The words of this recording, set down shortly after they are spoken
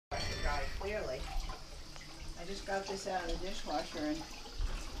just got this out of the dishwasher and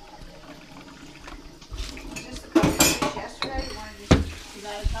just a cup of fish yesterday. You want to just, you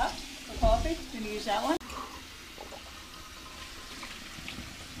got a cup for coffee? Can you use that one?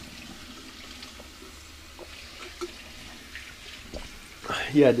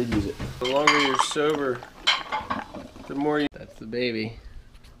 Yeah, I did use it. The longer you're sober, the more you... That's the baby.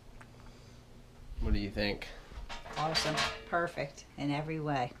 What do you think? Awesome. Perfect in every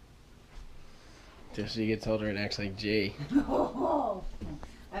way. Just so you get older and acts like G. Oh,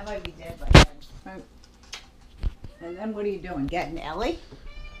 I might be dead by then. And then what are you doing? Getting Ellie?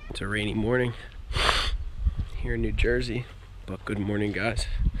 It's a rainy morning here in New Jersey. But good morning, guys.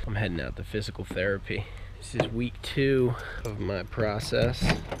 I'm heading out to physical therapy. This is week 2 of my process.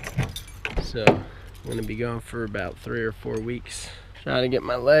 So I'm gonna be going for about 3 or 4 weeks. Trying to get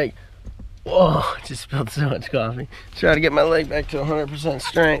my leg, whoa, I just spilled so much coffee. Trying to get my leg back to 100%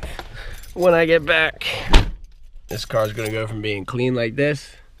 strength when I get back. This car's gonna go from being clean like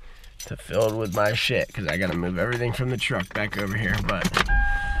this to filled with my shit, because I gotta move everything from the truck back over here. But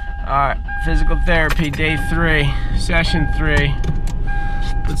all right, physical therapy, day 3, session 3.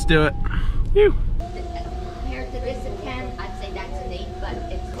 Let's do it. Woo. Compared to this at 10, I'd say that's an 8, but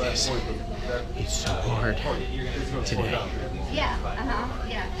It's so hard today. yeah.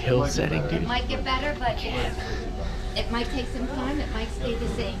 Hill setting, dude. It might get better, but it might take some time. It might stay the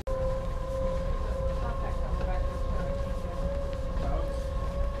same.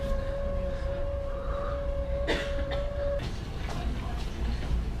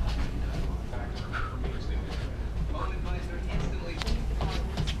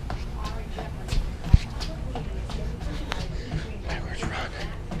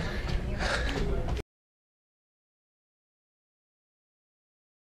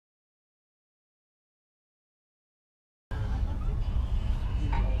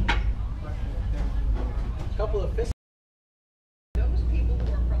 Couple of fists. Those people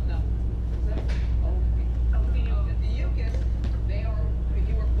who are from the Yukon, they are, if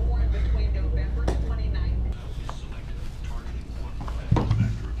you were born between November 29th.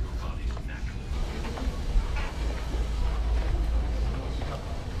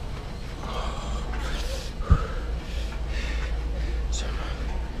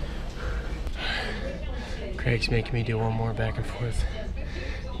 Craig's making me do one more back and forth.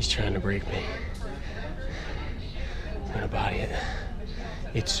 He's trying to break me. I'm gonna body it.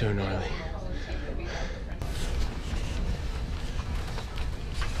 It's so gnarly.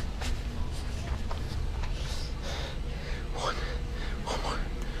 One more.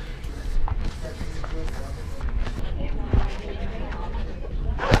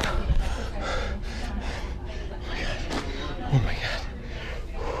 Oh my God.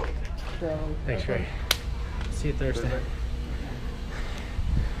 Thanks, Craig. See you Thursday.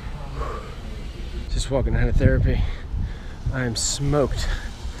 Just walking out of therapy. I am smoked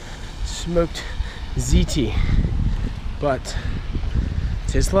ZT, but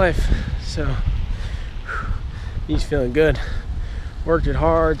it's his life, so he's feeling good. Worked it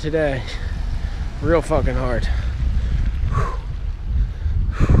hard today, real fucking hard.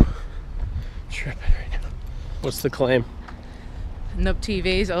 Tripping right now. What's the claim? NUB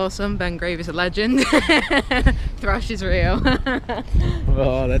TV is awesome, Ben Grave is a legend, Thrash is real.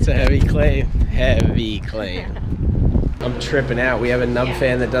 Oh, that's a heavy claim. Heavy claim. I'm tripping out. We have a NUB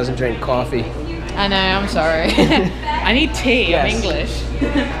fan that doesn't drink coffee. I know, I'm sorry. I need tea, Yes. I'm English.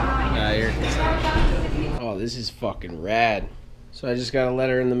 Oh, this is fucking rad. So I just got a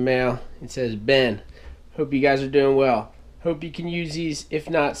letter in the mail. It says, Ben, hope you guys are doing well. Hope you can use these. If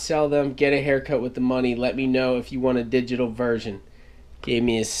not, sell them. Get a haircut with the money. Let me know if you want a digital version. Gave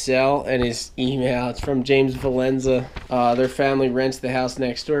me his cell and his email. It's from James Valenza. Their family rents the house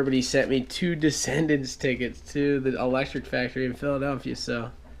next door, but he sent me 2 Descendants tickets to the Electric Factory in Philadelphia.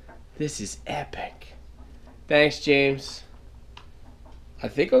 So this is epic. Thanks, James. I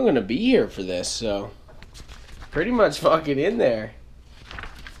think I'm gonna be here for this, so pretty much fucking in there.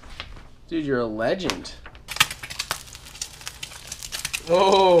 Dude, you're a legend.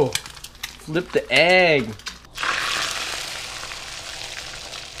 Oh, flip the egg.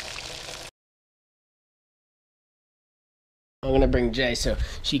 I'm gonna bring Jay so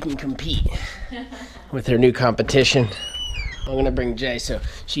she can compete with her new competition. I'm gonna bring Jay so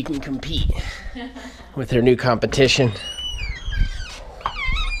she can compete with her new competition.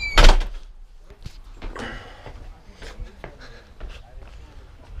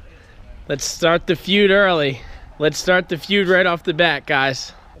 Let's start the feud early. Let's start the feud right off the bat,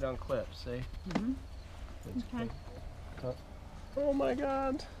 guys. It on clip, see? Okay. Oh my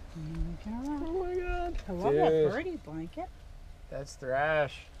God. Oh my God. I love that birdie blanket. That's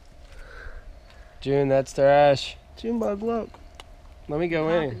Thrash. June, that's Thrash. Junebug, look. Let me go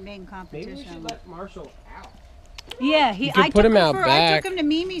in. Main Maybe we should competition. let Marshall out. Yeah, You could put him out I back. took him to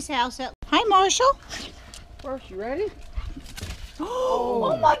Mimi's house. Hi, Marshall. Marsh, you ready?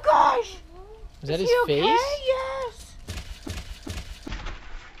 Oh my gosh. Is that his he face? okay? Yes.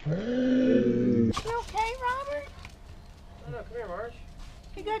 You okay, Robert? No, come here, Marsh.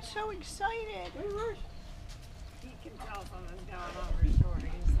 He got so excited. Come here, Marsh.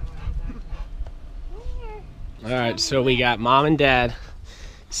 All right, so we got Mom and Dad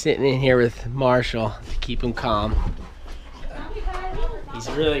sitting in here with Marshall to keep him calm. He's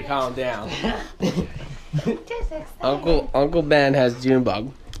really calmed down. Uncle Ben has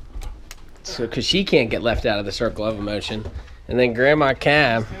Junebug, so because she can't get left out of the circle of emotion, and then Grandma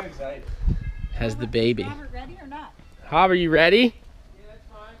Cam has the baby. Robert, ready or not? Hob, are you ready? Yeah, that's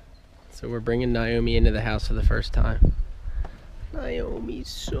fine. So we're bringing Naomi into the house for the first time. Naomi's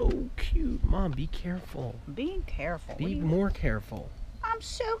so cute. Mom, be careful. Being careful. Be more careful. I'm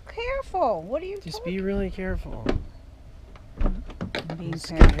so careful. What are you Just talking be really careful. Being I'm careful.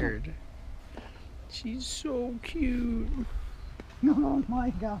 scared. She's so cute. Oh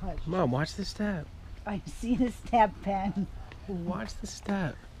my gosh. Mom, watch the step. I see the step, Ben. Watch the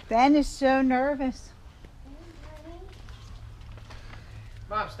step. Ben is so nervous.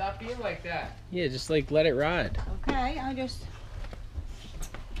 Mom, stop being like that. Yeah, just like let it ride. Okay, I just...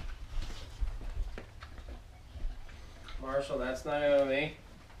 Marshall, that's Naomi.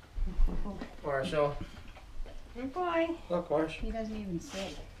 Marshall. Good boy. Look, Marsh. He doesn't even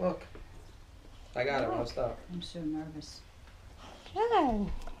say. Look. I got him. I'll stop. I'm so nervous. Good.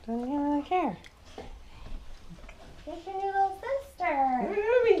 Don't even really care. It's your new little sister.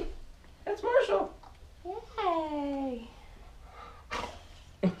 Naomi. That's Marshall. Yay.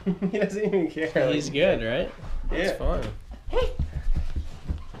 He doesn't even care. He's good, right? Yeah. That's fun.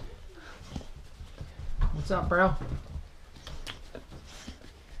 What's up, bro?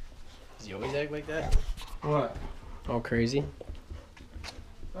 Does he always act like that? What? All crazy?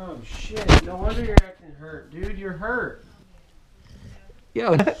 Oh shit, no wonder you're acting hurt. Dude, you're hurt.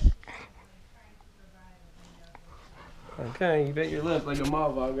 Yo. Okay, you bit your lip like a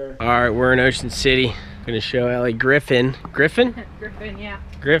motherfucker. Alright, we're in Ocean City. Gonna show Ellie Griffin. Griffin? Griffin, yeah.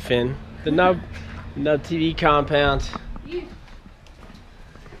 Griffin. The NUB TV compound.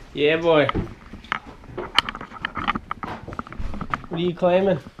 Yeah, boy. What are you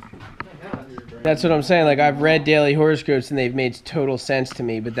claiming? That's what I'm saying. Like, I've read daily horoscopes and they've made total sense to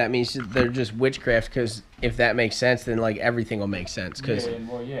me, but that means they're just witchcraft. Because if that makes sense, then like everything will make sense. Cause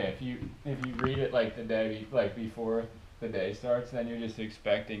if you read it like the day before the day starts, then you're just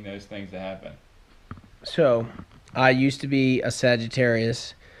expecting those things to happen. So, I used to be a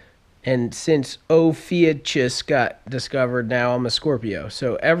Sagittarius, and since Ophiuchus got discovered, now I'm a Scorpio.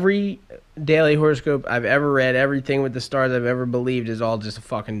 So every daily horoscope I've ever read, everything with the stars I've ever believed is all just a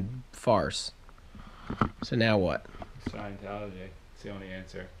fucking farce. So now what? Scientology. It's the only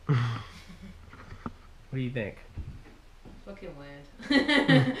answer. What do you think? Fucking land.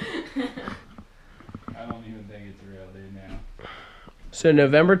 I don't even think it's real, dude, now. So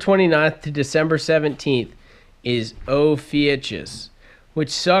November 29th to December 17th is Ophiuchus, which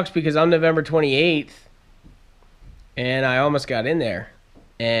sucks because I'm November 28th, and I almost got in there.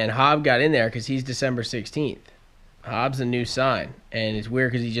 And Hob got in there because he's December 16th. Hob's a new sign, and it's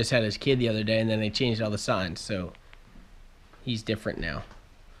weird because he just had his kid the other day, and then they changed all the signs, so he's different now.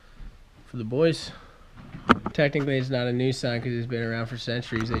 For the boys, technically it's not a new sign because it's been around for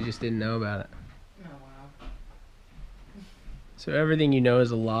centuries. They just didn't know about it. Oh, wow. So everything you know is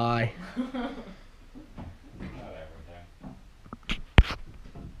a lie. Not everything.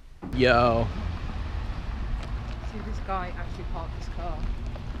 Yo. See, this guy actually parked his car.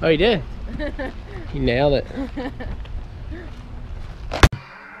 Oh, he did? He nailed it.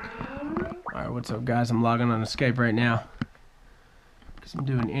 Alright, what's up, guys? I'm logging on to Skype right now because I'm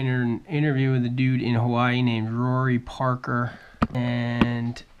doing an interview with a dude in Hawaii named Rory Parker,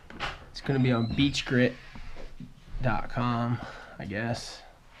 and it's going to be on beachgrit.com, I guess,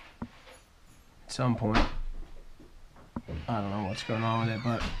 at some point. I don't know what's going on with it,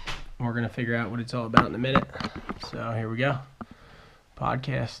 but we're going to figure out what it's all about in a minute. So here we go.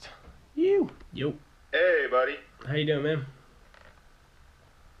 Podcast. Yo. Hey, buddy. How you doing, man?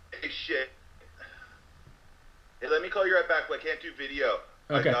 Hey, shit. Hey, let me call you right back, but I can't do video.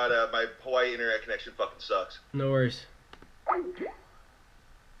 Okay. I got, my Hawaii internet connection fucking sucks. No worries.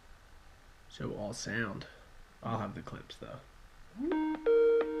 So all sound. I'll have the clips, though.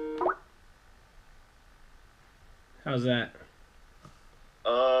 How's that?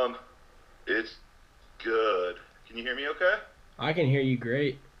 It's good. Can you hear me okay? I can hear you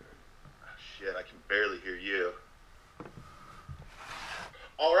great. Shit, I can barely hear you.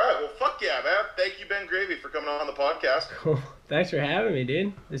 All right, well, fuck yeah, man. Thank you, Ben Gravy, for coming on the podcast. Thanks for having me,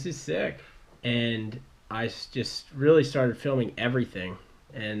 dude. This is sick. And I just really started filming everything.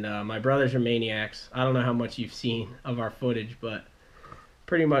 And my brothers are maniacs. I don't know how much you've seen of our footage, but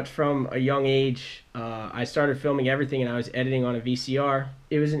pretty much from a young age, I started filming everything, and I was editing on a VCR.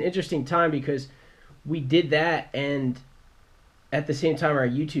 It was an interesting time because we did that, and at the same time, our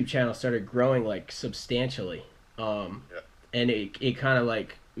YouTube channel started growing like substantially. And it kind of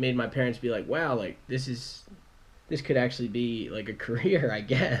like made my parents be like, wow, like this could actually be like a career, I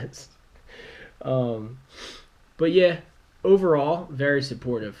guess. But yeah, overall, very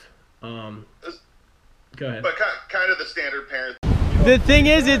supportive. Go ahead. But kind of the standard parent. The thing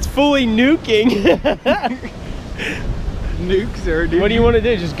is, it's fully nuking. Nukes or dude. What do you want to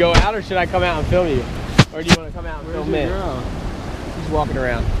do? Just go out, or should I come out and film you? Or do you want to come out and film me? He's walking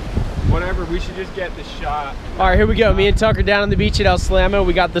around. Whatever, we should just get the shot. All right, here we go. Me and Tucker down on the beach at El Salamo.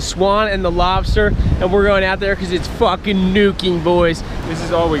 We got the swan and the lobster, and we're going out there because it's fucking nuking, boys. This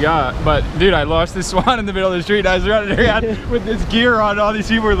is all we got. But dude, I lost this swan in the middle of the street. And I was running around with this gear on. All these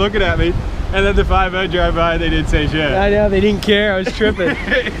people were looking at me. And then the 5-0 drive by, they didn't say shit. I know, they didn't care. I was tripping.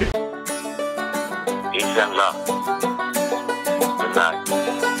 Peace and love. Good night.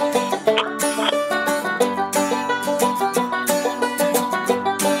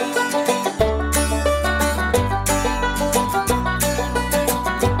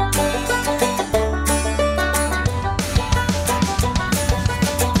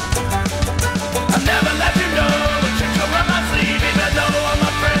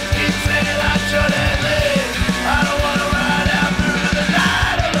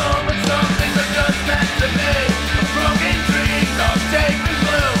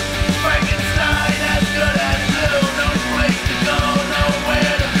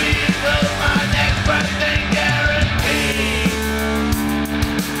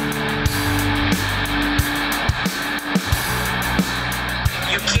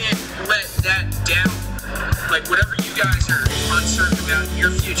 Like whatever you guys are uncertain about in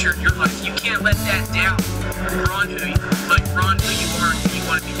your future, in your life, you can't let that down. Run who you are and who you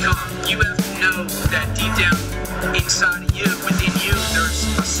want to become. You have to know that deep down inside of you, within you, there's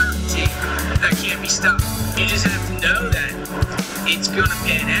a certainty that can't be stopped. You just have to know that it's gonna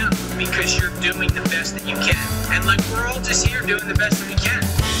pan out because you're doing the best that you can. And like we're all just here doing the best that we can.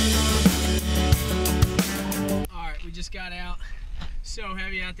 Alright, we just got out. So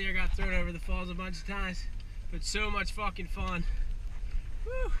heavy out there, got thrown over the falls a bunch of times. But so much fucking fun.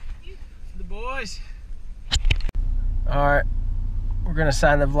 Woo! For the boys. Alright, we're gonna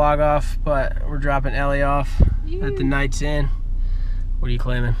sign the vlog off, but we're dropping Ellie off at the Night's Inn. What are you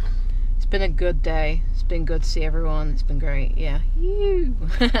claiming? It's been a good day. It's been good to see everyone. It's been great. Yeah.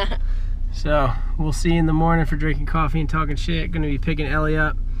 So, we'll see you in the morning for drinking coffee and talking shit. Gonna be picking Ellie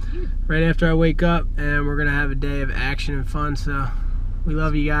up right after I wake up, and we're gonna have a day of action and fun. So, we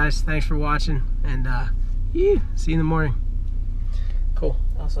love you guys. Thanks for watching, and see you in the morning. Cool.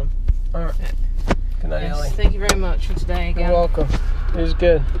 Awesome. All right. Good night, Yes, Ellie. thank you very much for today again. You're welcome. It was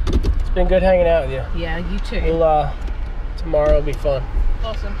good. It's been good hanging out with you. Yeah, you too. We'll, tomorrow will be fun.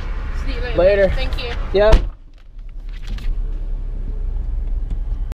 Awesome. See you later. Later. Thank you. Yep.